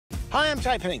Hi, I'm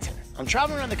Ty Pennington. I'm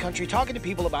traveling around the country talking to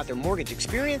people about their mortgage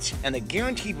experience and the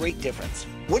guaranteed rate difference.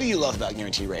 What do you love about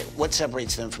guaranteed rate? What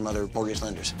separates them from other mortgage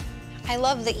lenders? I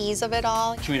love the ease of it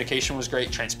all. Communication was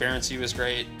great, transparency was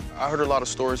great. I heard a lot of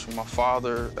stories from my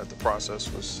father that the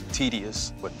process was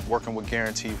tedious, but working with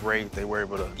Guaranteed Rate, they were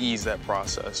able to ease that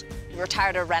process. We were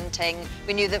tired of renting.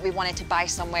 We knew that we wanted to buy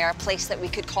somewhere, a place that we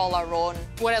could call our own.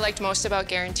 What I liked most about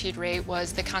Guaranteed Rate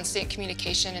was the constant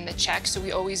communication and the check, so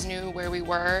we always knew where we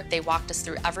were. They walked us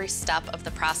through every step of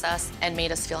the process and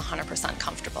made us feel 100%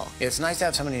 comfortable. It's nice to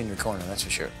have somebody in your corner, that's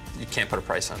for sure. You can't put a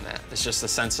price on that. It's just a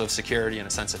sense of security and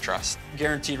a sense of trust.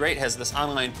 Guaranteed Rate has this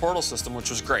online portal system, which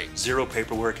was great. Zero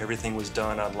paperwork, everything was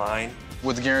done online.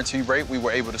 With the Guaranteed Rate, we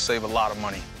were able to save a lot of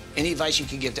money. Any advice you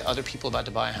could give to other people about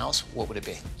to buy a house, what would it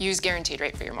be? Use Guaranteed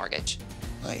Rate for your mortgage.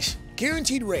 Nice.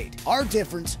 Guaranteed Rate. Our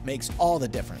difference makes all the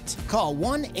difference. Call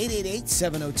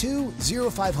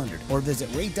 1-888-702-0500 or visit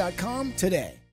rate.com today.